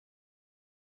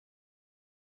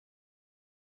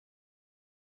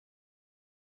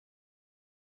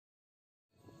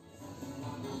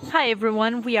Hi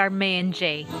everyone, we are May and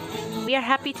Jay. We are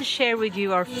happy to share with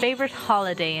you our favorite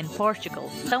holiday in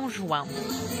Portugal, São João.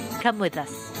 Come with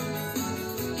us.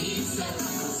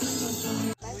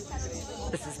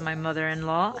 This is my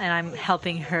mother-in-law and I'm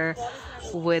helping her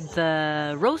with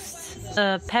the roast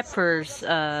peppers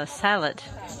salad.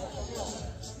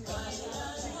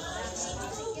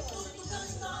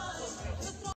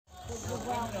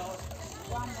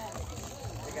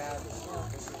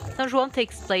 São João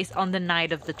takes place on the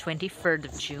night of the 23rd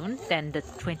of June, then the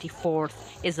 24th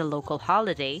is a local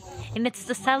holiday, and it's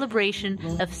the celebration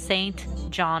of Saint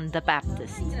John the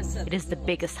Baptist. It is the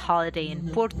biggest holiday in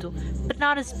Porto, but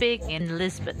not as big in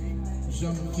Lisbon.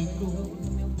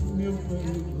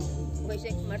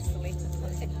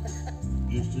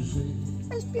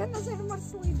 As pernas eram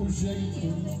Marcelino.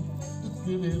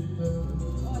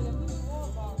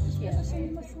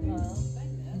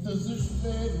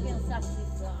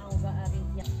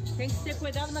 Tem que ter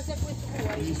cuidado, mas é com esse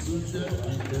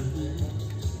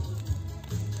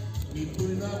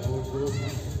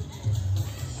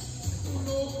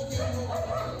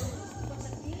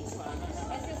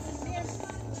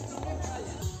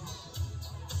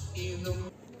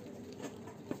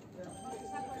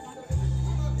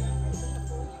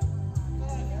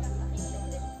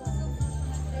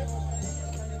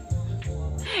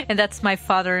And that's my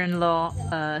father-in-law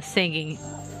singing.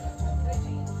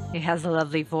 He has a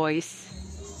lovely voice.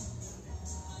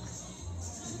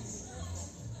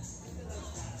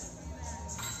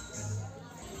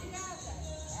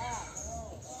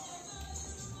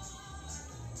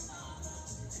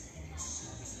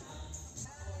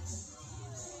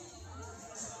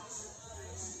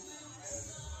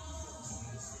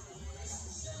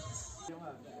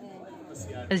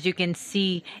 As you can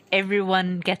see,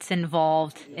 everyone gets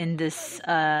involved in this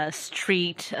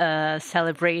street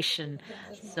celebration.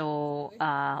 So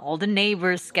all the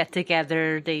neighbors get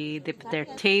together, they put their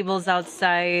tables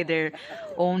outside, their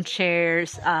own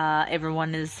chairs.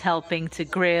 Everyone is helping to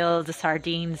grill the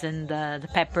sardines and the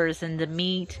peppers and the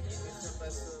meat.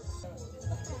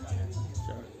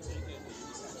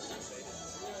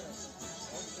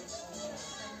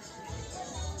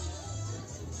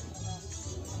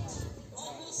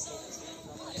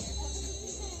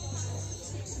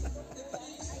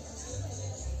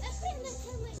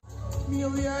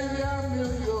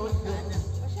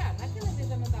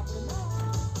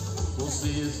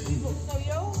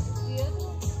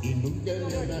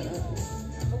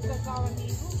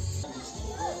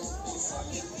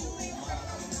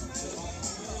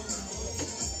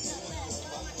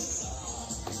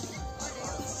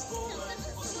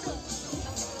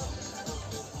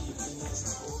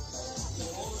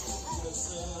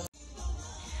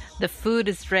 The food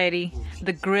is ready.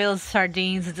 The grilled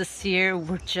sardines this year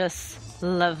were just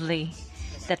lovely.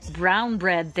 That brown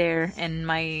bread there and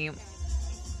my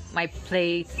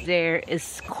plate there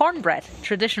is cornbread,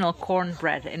 traditional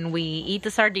cornbread, and we eat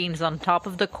the sardines on top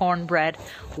of the cornbread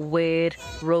with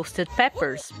roasted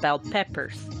peppers, bell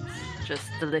peppers. Just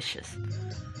delicious.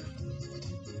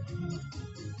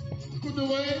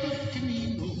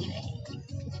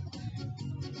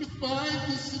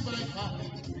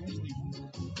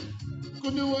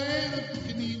 Quando eu era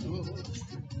pequenino,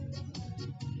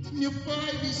 meu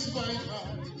pai disse vai lá.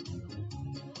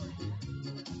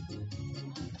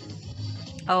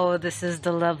 Oh, this is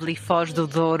the lovely Foz do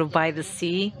Douro by the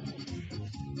sea.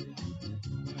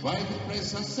 Vai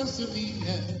depressa essa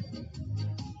sardinha.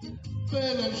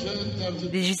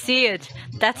 Did you see it?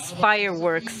 That's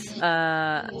fireworks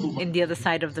in the other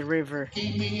side of the river.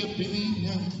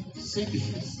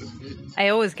 I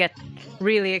always get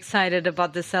really excited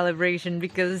about the celebration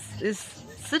because it's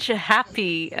such a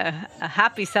happy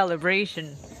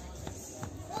celebration.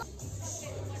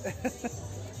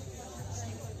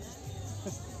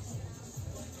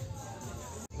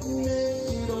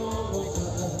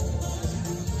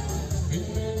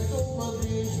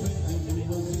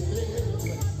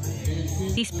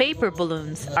 These paper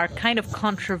balloons are kind of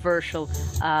controversial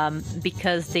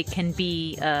because they can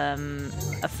be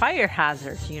a fire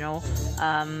hazard, you know.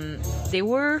 They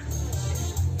were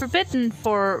forbidden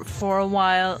for a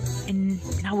while, and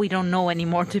now we don't know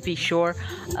anymore to be sure.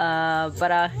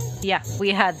 But yeah, we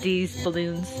had these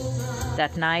balloons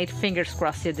that night. Fingers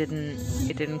crossed it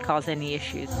didn't cause any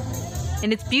issues.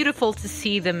 And it's beautiful to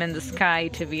see them in the sky,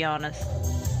 to be honest.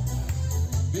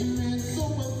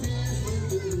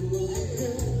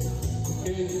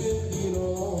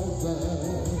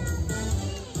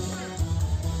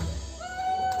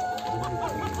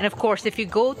 And of course, if you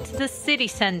go to the city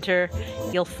center,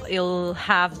 you'll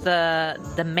have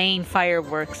the main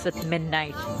fireworks at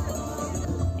midnight.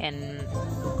 And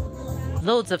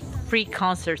loads of free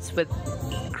concerts with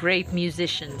great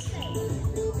musicians.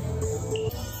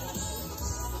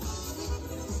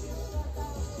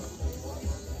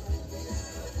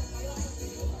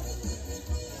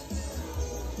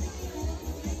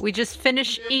 We just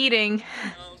finished eating.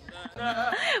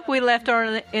 We left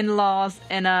our in-laws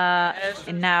and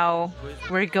now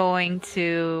we're going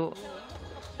to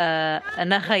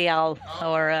an arraial,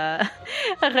 or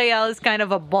arraial is kind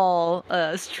of a ball,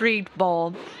 a street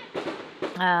ball.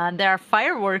 There are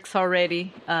fireworks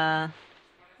already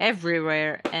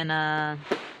everywhere, and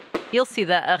you'll see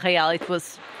the arraial. It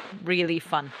was really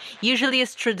fun. Usually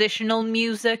it's traditional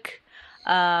music,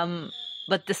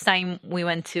 but this time we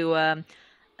went to a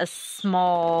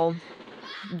small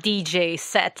DJ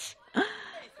set,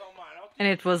 and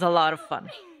it was a lot of fun.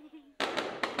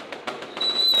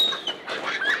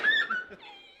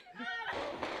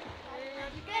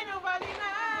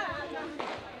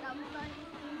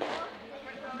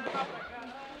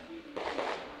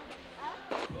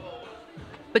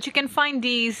 But you can find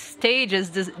these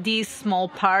stages, these small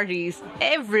parties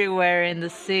everywhere in the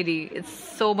city. It's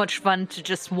so much fun to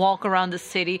just walk around the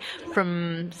city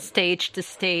from stage to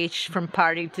stage, from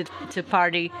party to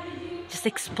party. Just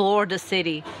explore the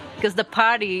city, because the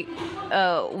party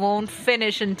won't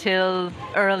finish until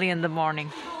early in the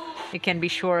morning. You can be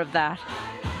sure of that.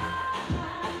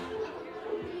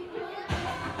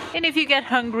 And if you get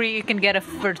hungry, you can get a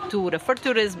fartura.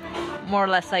 Fartura is more or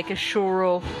less like a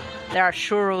churro. There are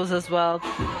churros as well.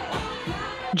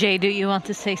 Jay, do you want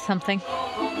to say something?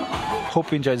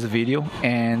 Hope you enjoyed the video,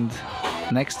 and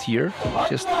next year,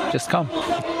 just come.